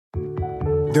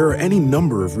There are any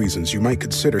number of reasons you might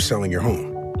consider selling your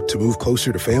home. To move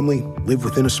closer to family, live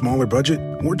within a smaller budget,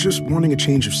 or just wanting a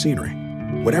change of scenery.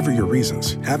 Whatever your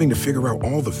reasons, having to figure out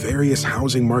all the various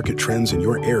housing market trends in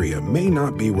your area may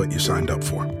not be what you signed up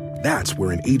for. That's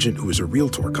where an agent who is a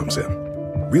Realtor comes in.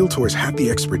 Realtors have the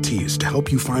expertise to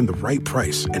help you find the right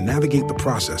price and navigate the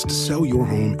process to sell your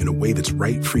home in a way that's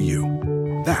right for you.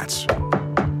 That's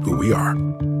who we are.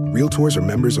 Realtors are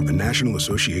members of the National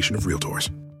Association of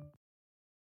Realtors.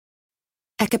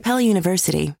 At Capella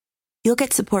University, you'll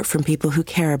get support from people who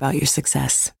care about your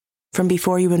success. From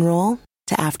before you enroll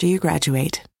to after you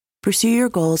graduate, pursue your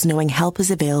goals knowing help is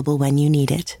available when you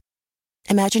need it.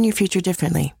 Imagine your future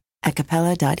differently at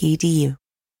capella.edu.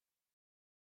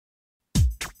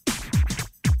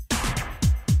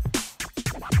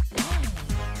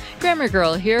 Grammar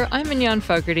Girl here, I'm Mignon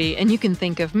Fogarty, and you can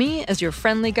think of me as your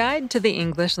friendly guide to the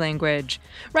English language.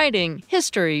 Writing,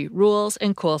 history, rules,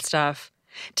 and cool stuff.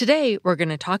 Today, we're going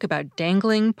to talk about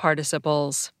dangling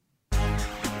participles.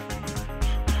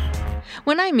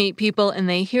 When I meet people and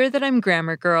they hear that I'm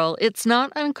Grammar Girl, it's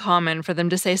not uncommon for them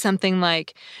to say something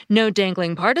like, "No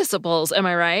dangling participles, am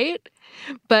I right?"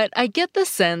 But I get the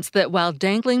sense that while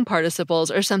dangling participles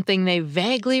are something they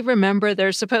vaguely remember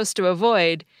they're supposed to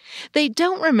avoid, they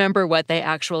don't remember what they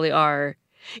actually are.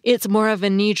 It's more of a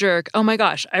knee-jerk, "Oh my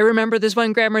gosh, I remember this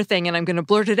one grammar thing and I'm going to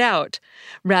blurt it out,"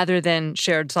 rather than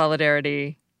shared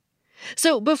solidarity.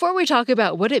 So before we talk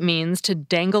about what it means to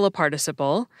dangle a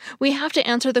participle, we have to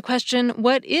answer the question,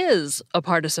 what is a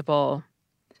participle?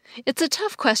 It's a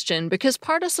tough question because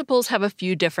participles have a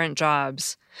few different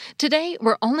jobs. Today,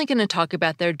 we're only going to talk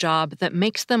about their job that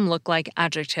makes them look like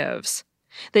adjectives.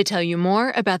 They tell you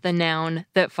more about the noun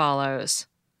that follows.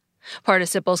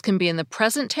 Participles can be in the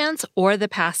present tense or the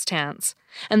past tense,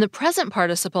 and the present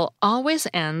participle always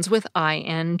ends with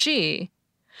ing.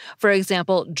 For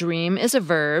example, dream is a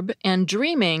verb, and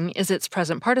dreaming is its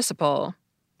present participle.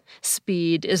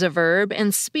 Speed is a verb,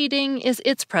 and speeding is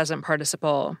its present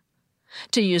participle.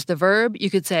 To use the verb, you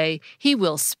could say, "He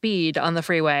will speed on the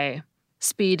freeway."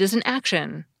 Speed is an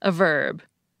action, a verb.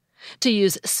 To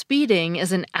use speeding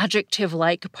as an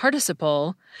adjective-like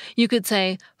participle, you could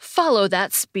say, "Follow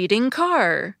that speeding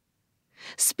car."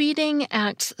 Speeding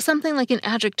acts something like an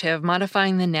adjective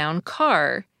modifying the noun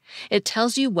car. It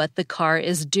tells you what the car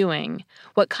is doing,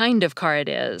 what kind of car it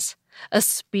is, a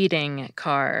speeding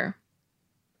car.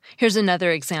 Here's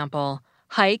another example.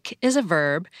 Hike is a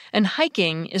verb, and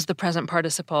hiking is the present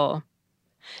participle.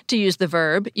 To use the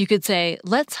verb, you could say,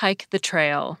 "Let's hike the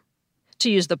trail." To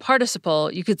use the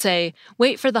participle, you could say,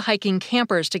 "Wait for the hiking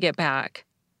campers to get back."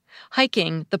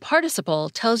 Hiking, the participle,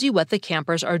 tells you what the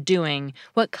campers are doing,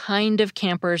 what kind of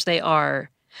campers they are.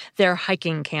 They're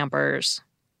hiking campers.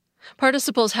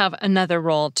 Participles have another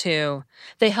role, too.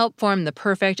 They help form the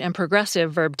perfect and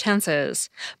progressive verb tenses,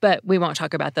 but we won't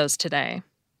talk about those today.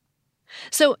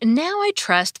 So now I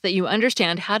trust that you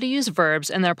understand how to use verbs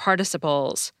and their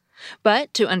participles.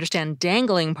 But to understand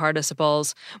dangling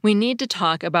participles, we need to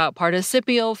talk about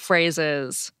participial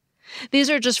phrases. These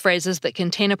are just phrases that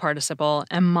contain a participle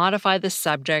and modify the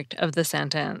subject of the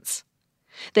sentence.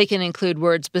 They can include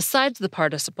words besides the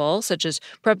participle, such as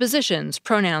prepositions,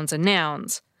 pronouns, and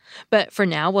nouns. But for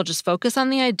now, we'll just focus on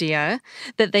the idea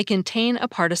that they contain a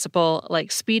participle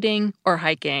like speeding or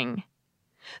hiking.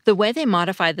 The way they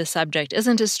modify the subject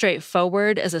isn't as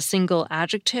straightforward as a single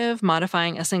adjective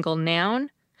modifying a single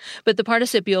noun, but the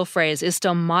participial phrase is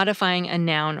still modifying a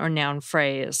noun or noun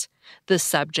phrase, the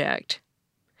subject.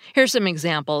 Here's some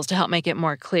examples to help make it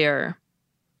more clear.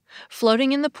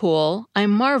 Floating in the pool, I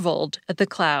marveled at the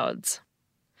clouds.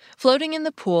 Floating in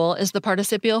the pool is the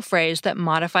participial phrase that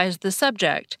modifies the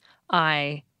subject,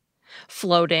 I.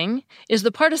 Floating is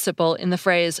the participle in the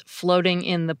phrase floating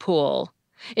in the pool.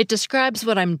 It describes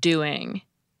what I'm doing.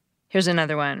 Here's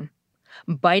another one.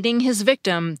 Biting his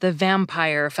victim, the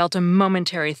vampire felt a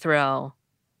momentary thrill.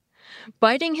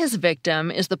 Biting his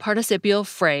victim is the participial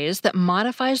phrase that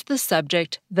modifies the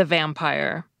subject, the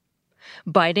vampire.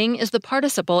 Biting is the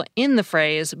participle in the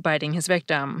phrase biting his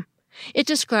victim. It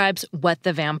describes what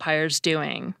the vampire's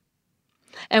doing.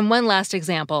 And one last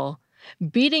example.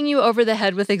 Beating you over the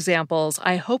head with examples,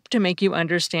 I hope to make you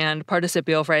understand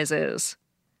participial phrases.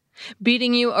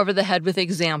 Beating you over the head with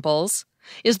examples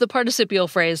is the participial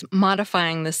phrase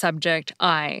modifying the subject,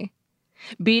 I.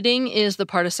 Beating is the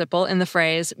participle in the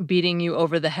phrase beating you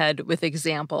over the head with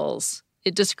examples.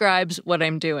 It describes what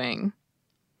I'm doing.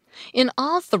 In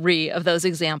all three of those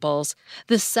examples,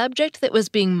 the subject that was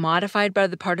being modified by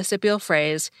the participial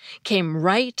phrase came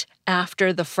right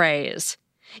after the phrase.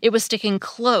 It was sticking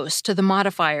close to the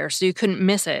modifier so you couldn't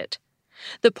miss it.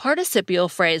 The participial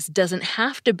phrase doesn't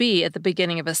have to be at the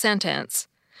beginning of a sentence,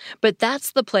 but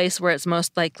that's the place where it's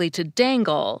most likely to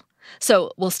dangle.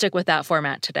 So we'll stick with that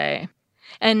format today.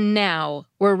 And now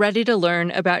we're ready to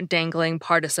learn about dangling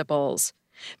participles.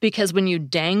 Because when you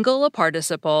dangle a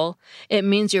participle, it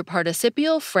means your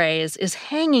participial phrase is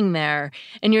hanging there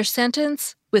in your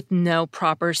sentence with no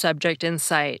proper subject in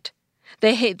sight.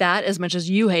 They hate that as much as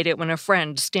you hate it when a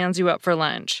friend stands you up for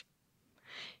lunch.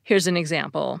 Here's an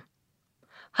example.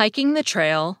 Hiking the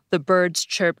trail, the birds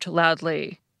chirped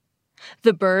loudly.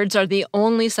 The birds are the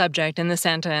only subject in the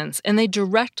sentence, and they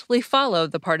directly follow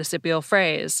the participial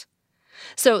phrase.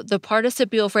 So the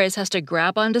participial phrase has to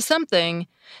grab onto something,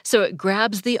 so it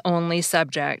grabs the only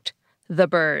subject, the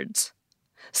birds.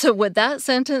 So what that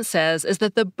sentence says is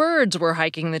that the birds were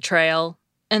hiking the trail,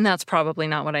 and that's probably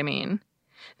not what I mean.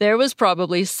 There was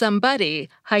probably somebody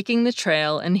hiking the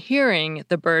trail and hearing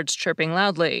the birds chirping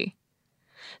loudly.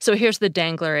 So here's the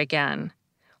dangler again.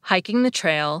 Hiking the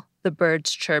trail, the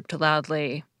birds chirped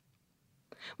loudly.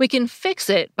 We can fix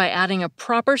it by adding a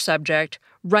proper subject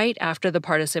right after the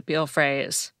participial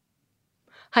phrase.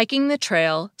 Hiking the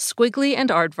trail, Squiggly and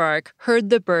Aardvark heard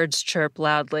the birds chirp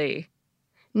loudly.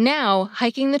 Now,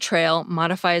 hiking the trail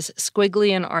modifies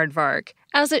Squiggly and Aardvark,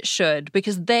 as it should,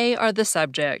 because they are the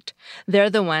subject. They're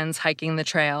the ones hiking the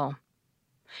trail.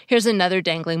 Here's another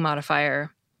dangling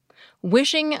modifier.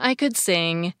 Wishing I could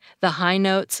sing, the high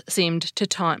notes seemed to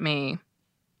taunt me.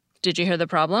 Did you hear the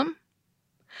problem?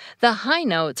 The high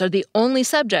notes are the only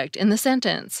subject in the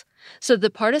sentence, so the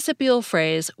participial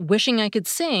phrase, wishing I could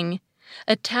sing,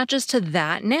 attaches to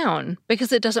that noun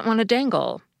because it doesn't want to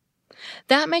dangle.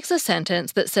 That makes a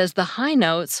sentence that says the high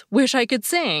notes wish I could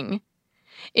sing.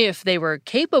 If they were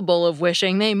capable of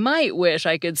wishing, they might wish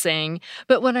I could sing,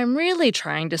 but what I'm really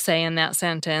trying to say in that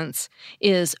sentence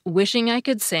is, wishing I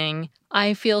could sing,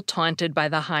 I feel taunted by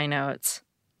the high notes.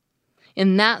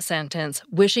 In that sentence,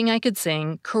 wishing I could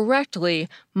sing correctly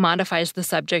modifies the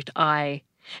subject I,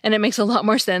 and it makes a lot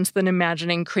more sense than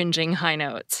imagining cringing high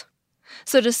notes.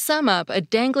 So to sum up, a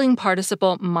dangling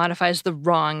participle modifies the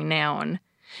wrong noun.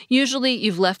 Usually,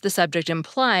 you've left the subject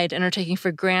implied and are taking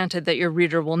for granted that your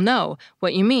reader will know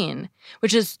what you mean,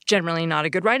 which is generally not a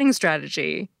good writing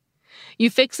strategy. You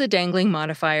fix a dangling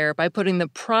modifier by putting the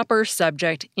proper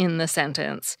subject in the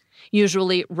sentence,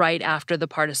 usually right after the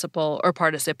participle or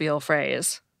participial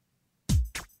phrase.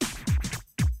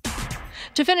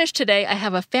 To finish today, I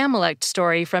have a Familect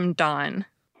story from Don.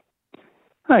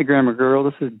 Hi, Grammar Girl.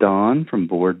 This is Don from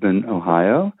Boardman,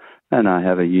 Ohio. And I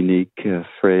have a unique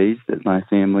phrase that my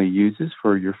family uses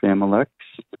for your Familect.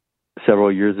 Several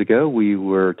years ago, we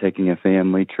were taking a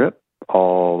family trip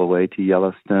all the way to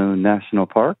Yellowstone National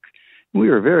Park. We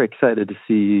were very excited to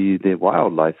see the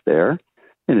wildlife there,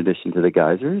 in addition to the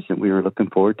geysers, and we were looking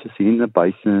forward to seeing the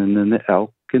bison and the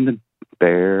elk and the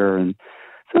bear. And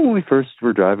so when we first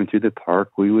were driving through the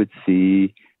park, we would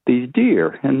see these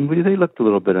deer, and they looked a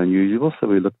little bit unusual, so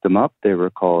we looked them up. They were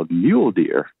called mule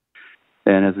deer.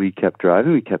 And as we kept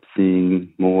driving, we kept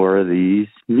seeing more of these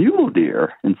mule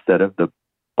deer instead of the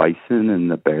bison and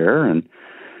the bear. And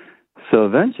so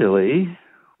eventually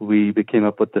we came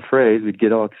up with the phrase, we'd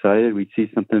get all excited, we'd see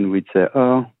something, we'd say,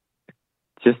 oh,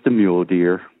 just a mule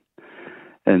deer.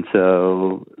 And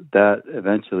so that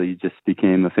eventually just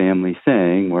became a family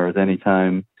saying, whereas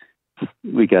anytime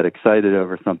we got excited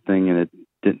over something and it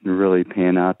didn't really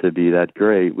pan out to be that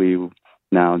great, we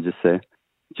now just say,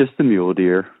 just a mule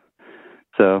deer.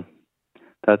 So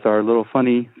that's our little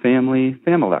funny family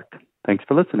Familect. Thanks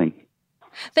for listening.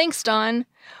 Thanks, Don.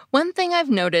 One thing I've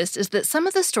noticed is that some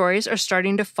of the stories are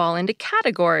starting to fall into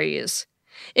categories.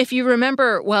 If you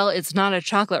remember, well, it's not a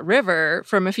chocolate river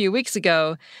from a few weeks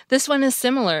ago, this one is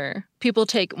similar. People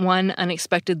take one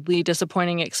unexpectedly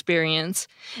disappointing experience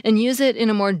and use it in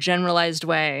a more generalized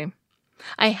way.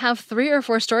 I have 3 or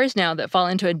 4 stories now that fall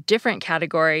into a different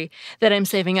category that I'm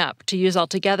saving up to use all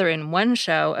together in one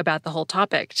show about the whole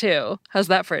topic, too. How's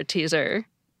that for a teaser?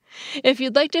 If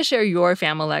you'd like to share your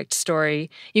Familect story,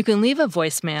 you can leave a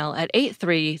voicemail at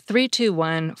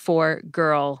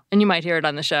 833-214-GIRL, and you might hear it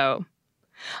on the show.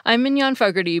 I'm Mignon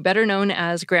Fogarty, better known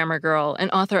as Grammar Girl,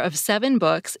 and author of 7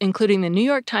 books, including the New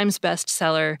York Times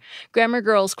bestseller, Grammar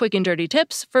Girl's Quick and Dirty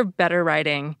Tips for Better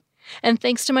Writing. And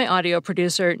thanks to my audio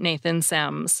producer, Nathan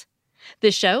Sims.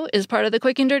 This show is part of the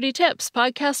Quick and Dirty Tips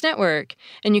podcast network,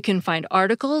 and you can find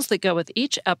articles that go with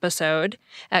each episode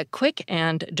at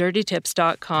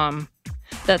quickanddirtytips.com.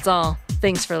 That's all.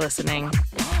 Thanks for listening.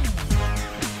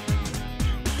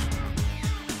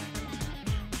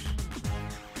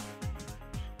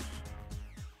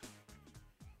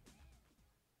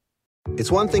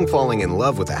 It's one thing falling in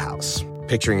love with a house.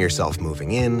 picturing yourself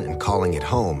moving in and calling it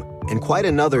home, and quite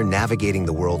another navigating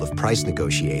the world of price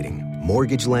negotiating,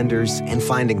 mortgage lenders, and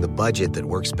finding the budget that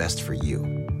works best for you.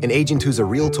 An agent who's a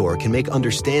Realtor can make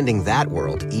understanding that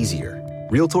world easier.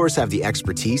 Realtors have the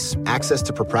expertise, access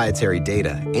to proprietary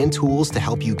data, and tools to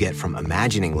help you get from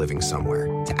imagining living somewhere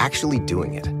to actually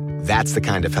doing it. That's the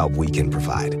kind of help we can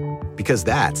provide. Because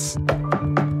that's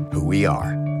who we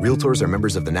are. Realtors are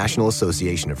members of the National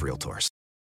Association of Realtors.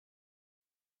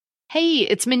 Hey,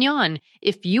 it's Mignon.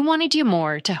 If you want to do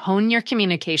more to hone your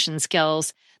communication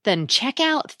skills, then check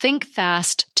out Think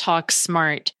Fast, Talk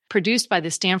Smart, produced by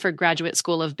the Stanford Graduate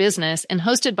School of Business and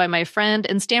hosted by my friend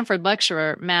and Stanford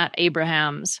lecturer, Matt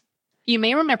Abrahams. You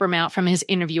may remember Matt from his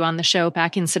interview on the show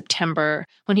back in September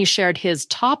when he shared his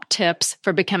top tips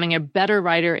for becoming a better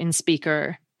writer and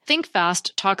speaker. Think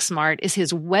Fast, Talk Smart is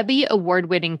his Webby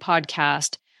award-winning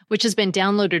podcast, which has been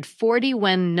downloaded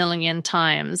 41 million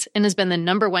times and has been the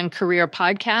 #1 career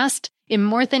podcast in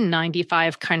more than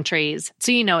 95 countries,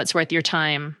 so you know it's worth your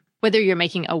time. Whether you're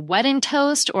making a wedding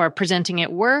toast or presenting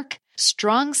at work,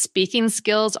 strong speaking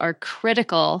skills are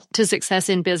critical to success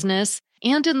in business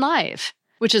and in life,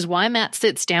 which is why Matt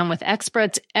sits down with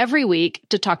experts every week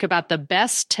to talk about the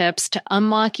best tips to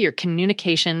unlock your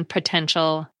communication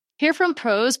potential. Hear from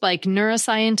pros like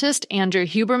neuroscientist Andrew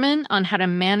Huberman on how to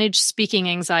manage speaking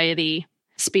anxiety,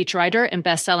 speechwriter and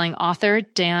best-selling author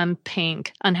Dan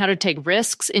Pink on how to take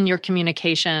risks in your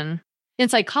communication,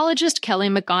 and psychologist Kelly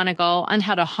McGonigal on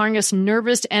how to harness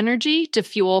nervous energy to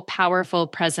fuel powerful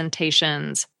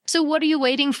presentations. So what are you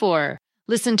waiting for?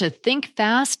 Listen to Think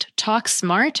Fast, Talk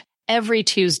Smart every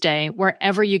Tuesday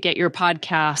wherever you get your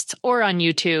podcasts or on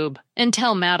YouTube. And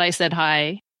tell Matt I said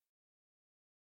hi.